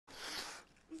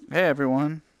Hey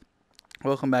everyone,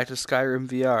 welcome back to Skyrim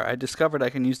VR. I discovered I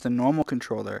can use the normal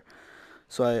controller,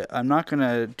 so I'm not going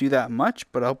to do that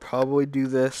much, but I'll probably do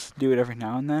it every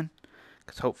now and then,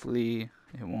 because hopefully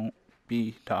it won't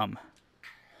be dumb.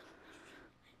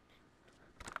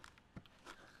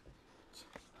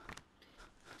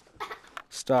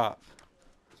 Stop.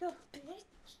 You bitch.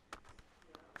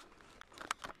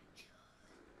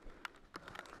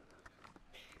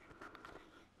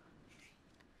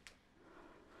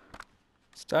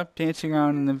 Stop dancing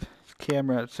around in the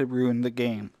camera to ruin the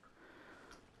game.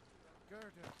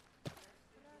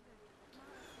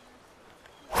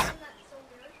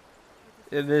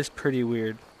 It is pretty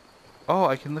weird. Oh,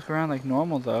 I can look around like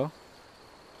normal though.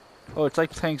 Oh, it's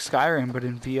like playing Skyrim but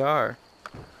in VR.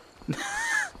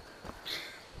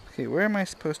 Okay, where am I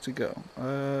supposed to go?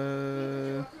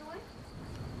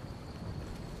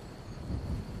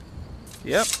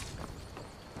 Yep.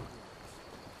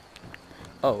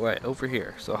 Oh, right, over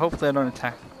here. So hopefully I don't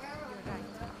attack.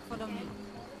 Follow me.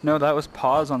 No, that was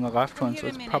pause on the left Come one, here so a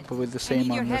it's minute. probably the I same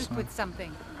need your on this help one. with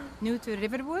something. New to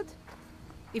Riverwood?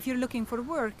 If you're looking for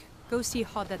work, go see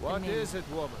Hod at the What mill. is it,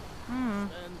 woman? And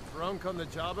drunk on the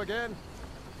job again?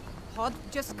 Hod,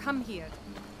 just come here.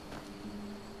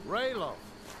 Raylo,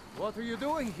 what are you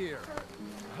doing here?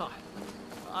 Huh.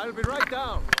 I'll be right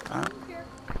down.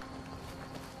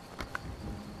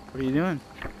 What are you doing?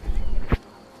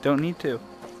 Don't need to.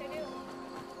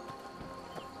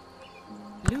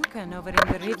 Lucan over in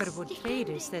the Riverwood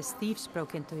Traders says thieves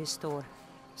broke into his store.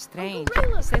 Strange.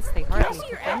 He says they hardly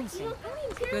took anything.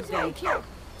 Good day.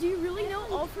 Do you really know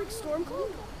Ulfric's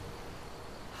Stormcloak?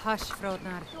 Hush,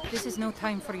 Frodnar. This is no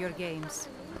time for your games.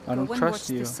 I don't Go and trust watch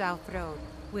you. the South Road.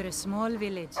 We're a small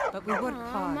village, but we work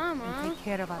hard Mama. and take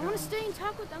care of our I own. want to stay and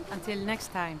talk with Uncle. Until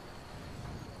next time.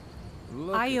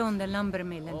 Look I at own the lumber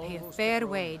mill and pay a almost fair a pro.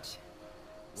 wage.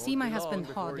 See Won't my be long husband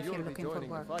before Hod if you'll you're be looking for joining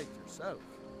the work. fight yourself.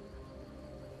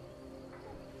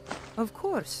 Of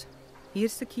course.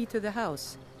 Here's the key to the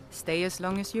house. Stay as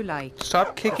long as you like. Stop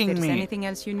If kicking there's me. anything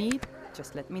else you need,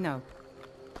 just let me know.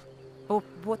 Oh,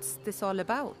 what's this all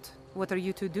about? What are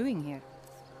you two doing here?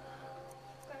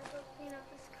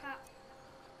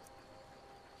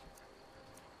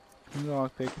 Give me the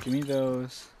lockpick, give me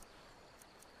those.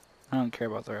 I don't care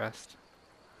about the rest.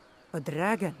 A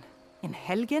dragon? In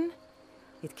Helgen?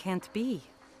 It can't be.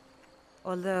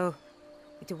 Although,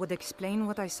 it would explain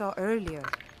what I saw earlier.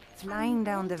 Flying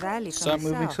down the valley from Stop the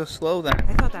moving south. so slow then.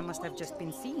 I thought I must have just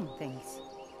been seeing things.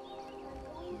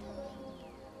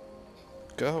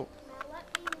 Go.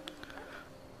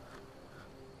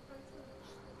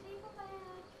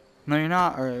 No, you're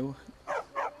not. Alright.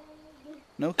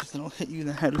 No, because then I'll hit you in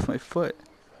the head with my foot.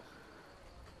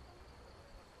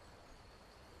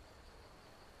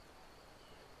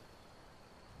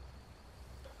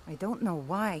 I don't know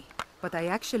why, but I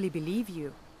actually believe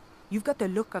you. You've got the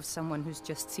look of someone who's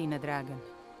just seen a dragon.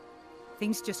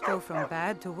 Things just go from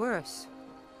bad to worse.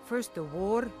 First the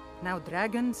war, now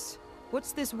dragons.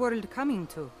 What's this world coming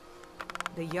to?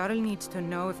 The Jarl needs to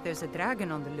know if there's a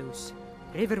dragon on the loose.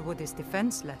 Riverwood is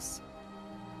defenseless.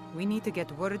 We need to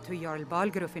get word to Jarl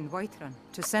Balgruuf in Whiterun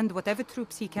to send whatever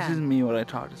troops he This is can. me when I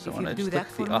talk to If someone. you I do just that look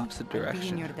for the me, opposite I'll be in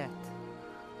direction. your debt.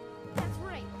 That's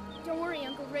right. Don't worry,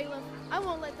 Uncle Raylo. I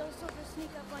won't let those soldiers sneak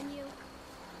up on you.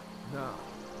 Now,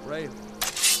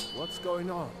 Raylo, what's going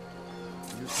on?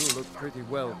 You two look pretty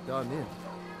well done in.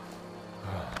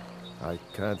 I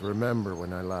can't remember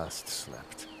when I last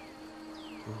slept.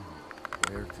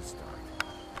 Where to start?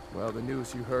 Well, the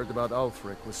news you heard about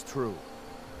Ulfric was true.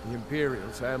 The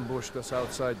Imperials ambushed us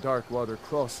outside Darkwater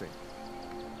Crossing.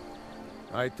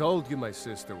 I told you my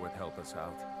sister would help us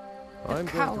out. I'm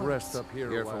going to rest up here,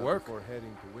 for a while work? before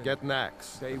heading to Winter. Get an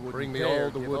axe. They would Bring me all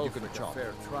the wood you can Ulfric a chop.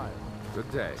 fair trial.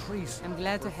 Good day. I'm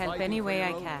glad to help any way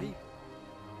I can.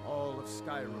 All of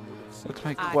Skyrim would have What's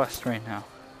my I- quest right now?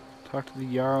 Talk to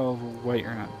the Jarl of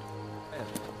Whiterun.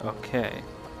 Okay.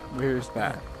 Where's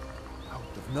that? out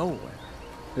of nowhere.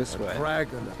 This A way.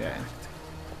 dragon Okay. attacked.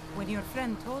 When your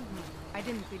friend told me, I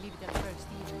didn't believe it at first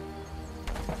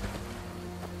either.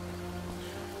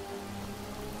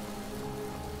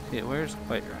 Okay, where's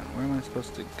Whiterun? Where am I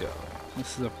supposed to go?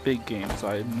 This is a big game, so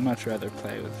I'd much rather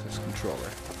play with this controller,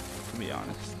 to be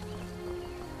honest.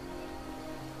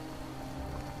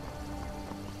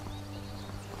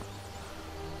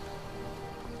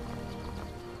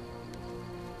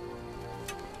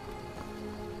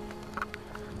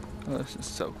 Oh, this is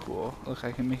so cool. Look,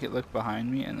 I can make it look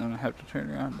behind me, and then I have to turn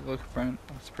around to look front.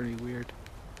 That's pretty weird.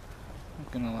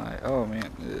 Not gonna lie. Oh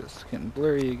man, it's getting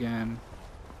blurry again.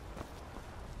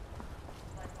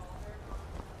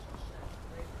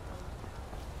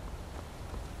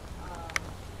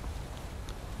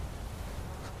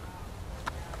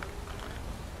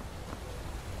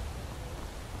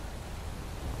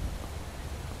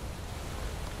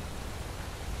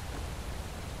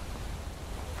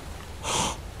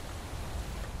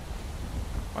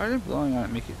 Why did blowing on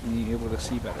it make me able to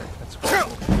see better? That's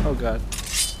cool. Oh god.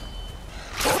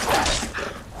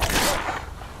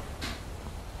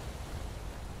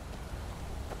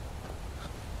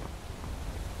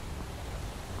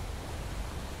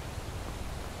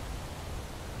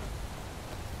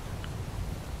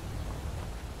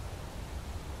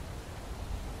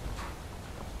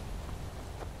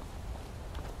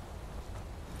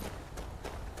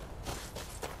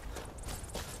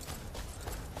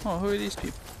 Oh, who are these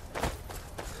people?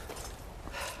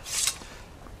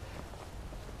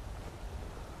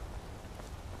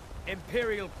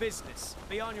 Imperial business.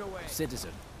 Be on your way. Citizen.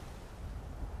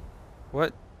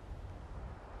 What?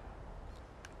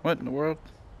 What in the world?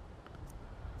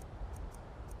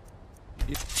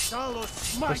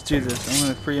 Let's do this. I'm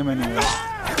gonna free him anyway.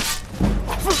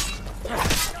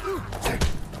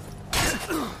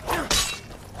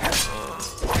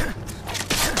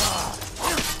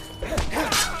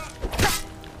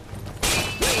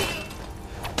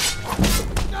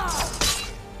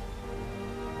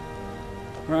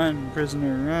 Run,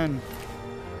 prisoner, run.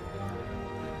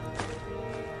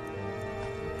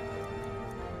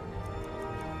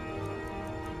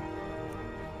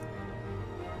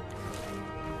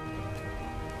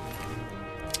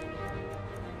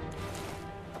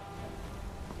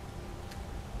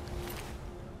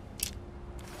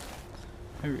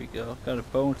 There we go. Got a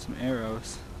bow and some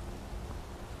arrows.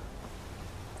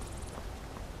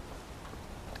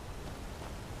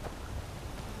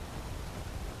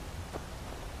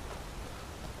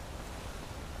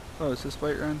 Oh, is this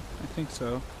Whiterun? I think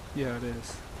so. Yeah, it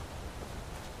is.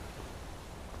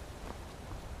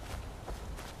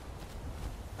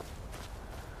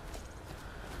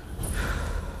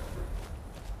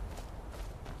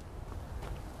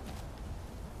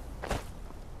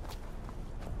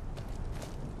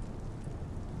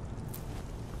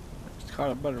 Just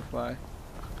caught a butterfly.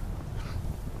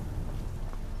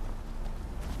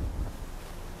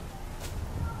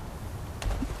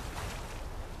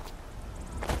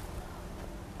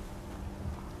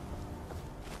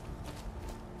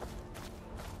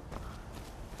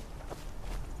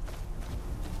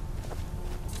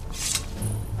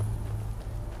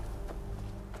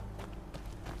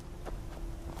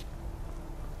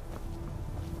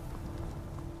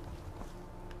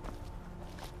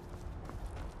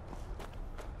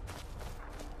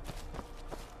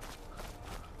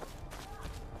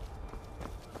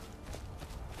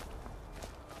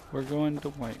 We're going to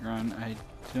Whiterun. I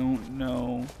don't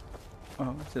know.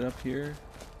 Oh, is it up here?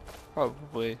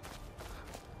 Probably.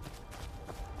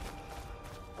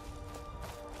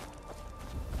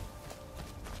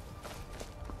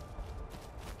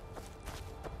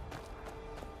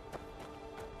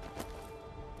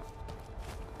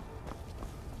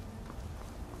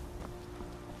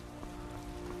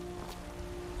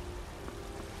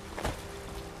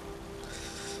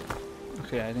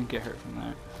 Okay, I didn't get hurt from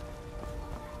that.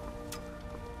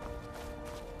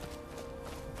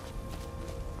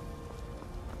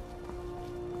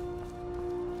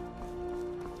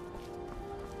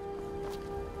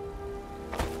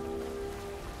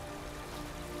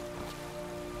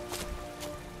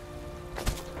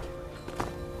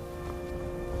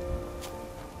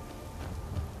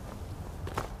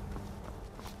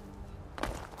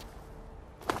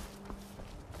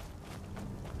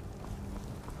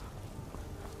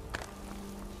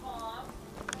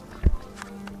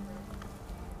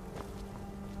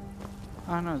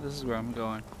 Oh no, this is where I'm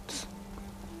going.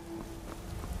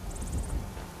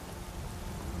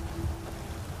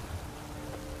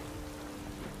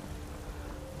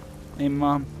 Hey,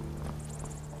 Mom.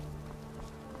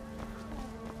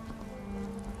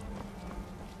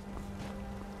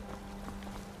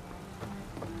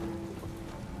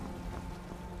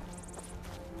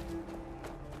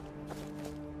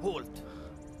 Halt.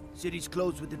 City's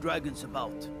closed with the dragons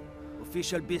about.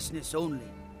 Official business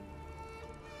only.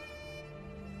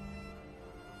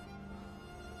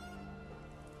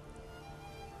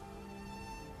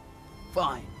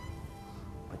 Fine.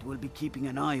 But we'll be keeping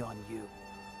an eye on you.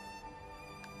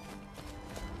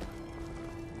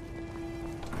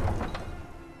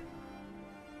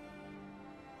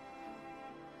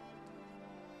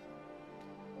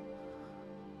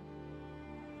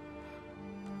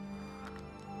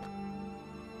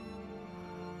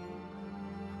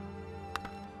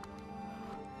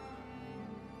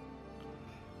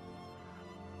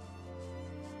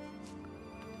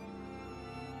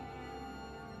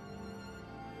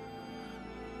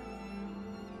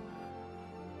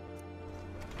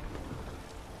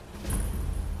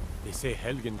 They say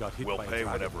Helgen got hit We'll by a pay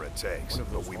dragon. whatever it takes, One of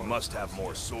but those we horrors. must have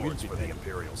more swords We'll be for the ready.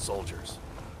 Imperial soldiers.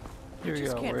 Here we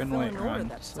just go, can't we're in fill an order Whiterun,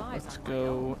 that so size let's on my go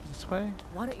own. this way?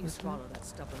 Why don't you This way? swallow that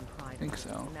stubborn pride Think of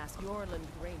yours so. and ask Yorland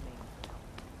Greymane?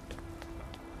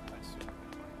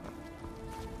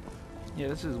 Yeah,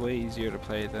 this is way easier to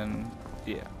play than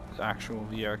the actual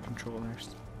VR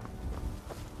controllers.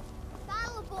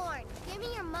 Battleborn, give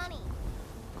me your money.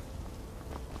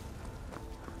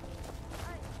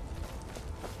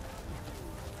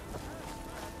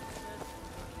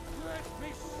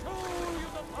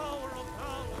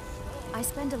 I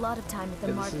spend a lot of time at the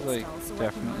Yeah, this market is like stall, so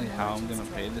definitely I can how I'm merchants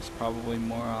gonna play trade. this probably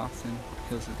more often,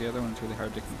 because the other one's really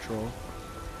hard to control.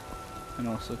 And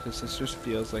also because this just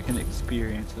feels like an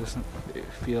experience. It doesn't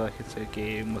feel like it's a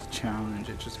game with challenge.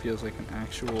 It just feels like an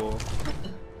actual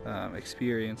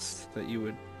experience that you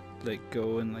would like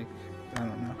go and like, I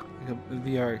don't know, like a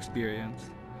VR experience.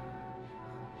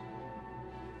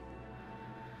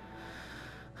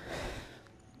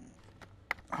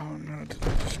 Oh no, did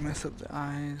I just mess up the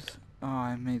eyes? Oh,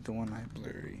 I made the one eye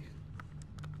blurry.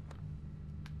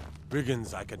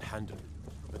 Brigands I can handle.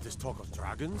 But this talk of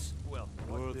dragons? Well,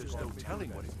 there's no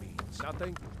telling what it means.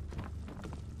 Nothing?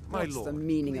 My What's lord, the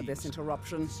meaning of please. this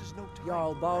interruption? This is no time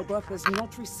Jarl for Balgruuf is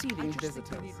not I receiving just think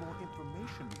visitors. we need more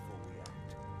information before we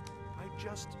act. I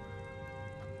just...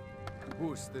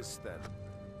 Who's this then?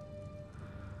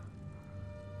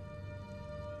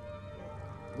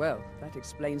 Well, that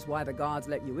explains why the guards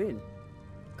let you in.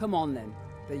 Come on then.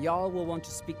 The Jarl will want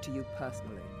to speak to you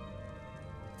personally.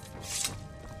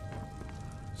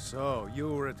 So,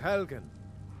 you were at Helgen.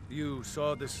 You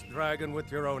saw this dragon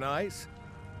with your own eyes?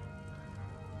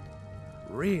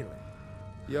 Really?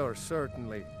 You're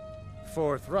certainly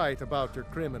forthright about your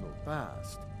criminal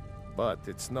past. But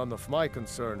it's none of my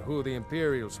concern who the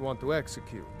Imperials want to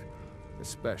execute,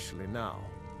 especially now.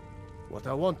 What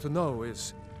I want to know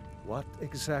is, what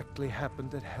exactly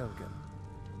happened at Helgen?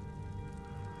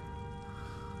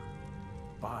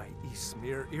 By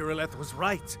Ysmir, Irileth was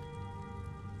right!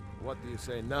 What do you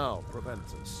say now,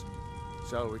 Proventus?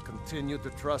 Shall we continue to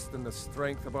trust in the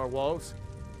strength of our walls?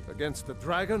 Against the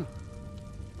dragon?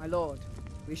 My lord,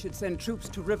 we should send troops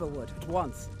to Riverwood at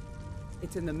once.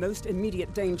 It's in the most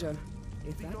immediate danger.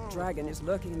 If that dragon is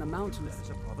lurking in the mountains... That is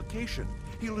a provocation.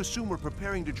 He'll assume we're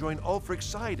preparing to join Ulfric's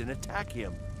side and attack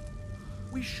him.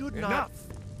 We should not... Enough!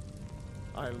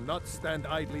 I'll not stand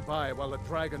idly by while the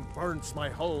dragon burns my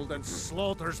hold and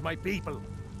slaughters my people.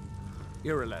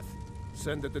 Irileth,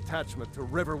 send a detachment to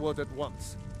Riverwood at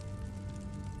once.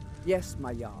 Yes,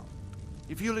 my Jarl.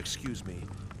 If you'll excuse me,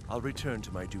 I'll return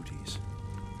to my duties.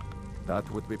 That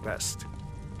would be best.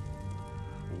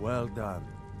 Well done.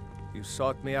 You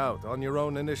sought me out on your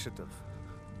own initiative.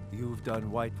 You've done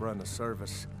Whiterun a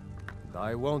service, and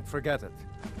I won't forget it.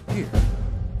 Here,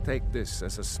 take this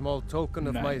as a small token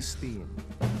of my Nice. esteem.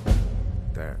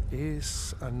 There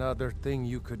is another thing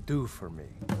you could do for me.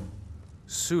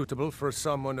 Suitable for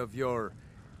someone of your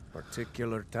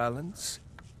particular talents,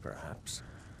 perhaps.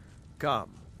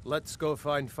 Come, let's go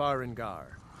find Farengar,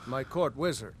 my court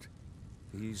wizard.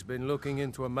 He's been looking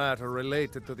into a matter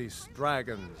related to these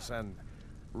dragons and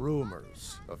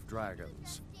rumors of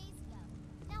dragons.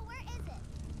 Now where is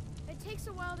it? It takes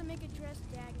a while to make a dress,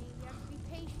 Dagny. You have to be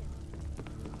patient.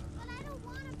 But I don't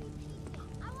want to be patient.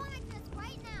 I want it just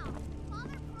right now.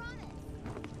 Father promised.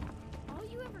 All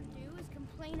you ever do is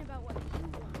complain about what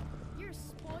you want. You're a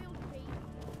spoiled baby.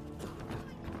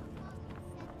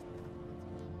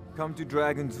 Come to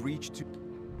Dragon's Reach to...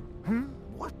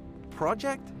 What?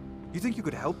 Project? You think you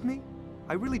could help me?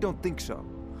 I really don't think so.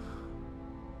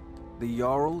 The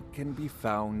Jarl can be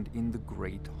found in the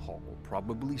Great Hall,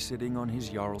 probably sitting on his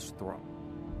Jarl's throne.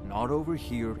 Not over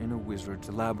here in a wizard's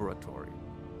laboratory.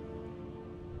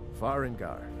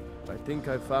 Farengar, I think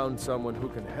I found someone who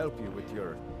can help you with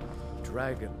your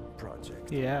dragon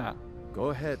project. Yeah. Go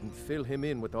ahead and fill him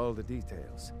in with all the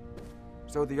details.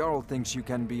 So the Jarl thinks you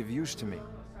can be of use to me.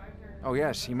 Oh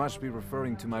yes, he must be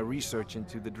referring to my research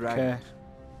into the dragon. Okay.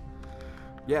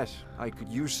 Yes, I could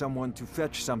use someone to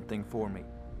fetch something for me.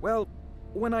 Well,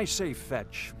 when I say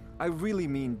fetch, I really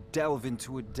mean delve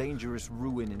into a dangerous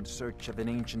ruin in search of an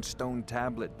ancient stone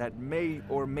tablet that may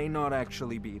or may not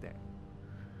actually be there.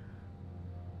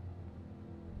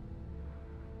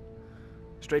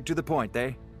 Straight to the point,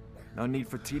 eh? No need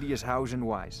for tedious hows and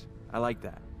whys. I like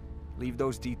that. Leave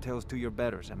those details to your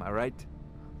betters, am I right?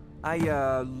 I,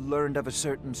 learned of a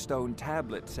certain stone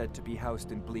tablet said to be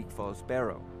housed in Bleak Falls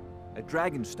Barrow. A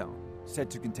dragon stone, said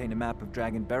to contain a map of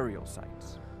dragon burial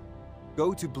sites.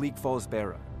 Go to Bleak Falls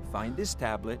Barrow, find this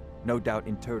tablet, no doubt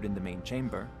interred in the main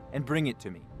chamber, and bring it to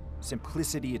me.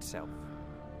 Simplicity itself.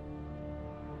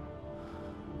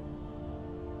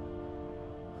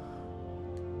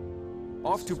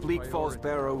 Off to Bleak Falls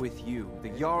Barrow with you. The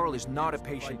Jarl is not a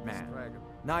patient man.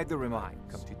 Neither am I,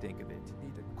 come to think of it.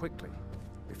 Need it quickly,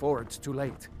 before it's too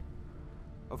late.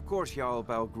 Of course, Jarl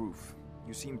Balgroof.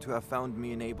 You seem to have found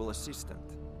me an able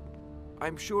assistant.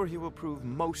 I'm sure he will prove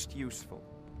most useful.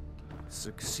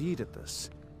 Succeed at this,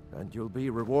 and you'll be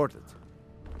rewarded.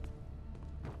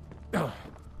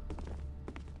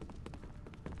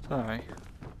 Sorry.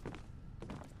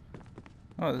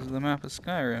 Oh, this is the map of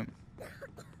Skyrim.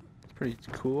 It's pretty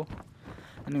cool.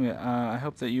 Anyway, I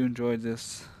hope that you enjoyed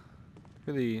this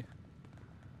really...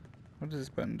 What does this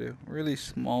button do? Really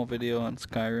small video on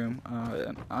Skyrim.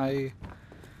 And I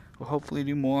will hopefully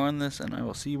do more on this, and I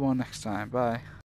will see you all next time. Bye.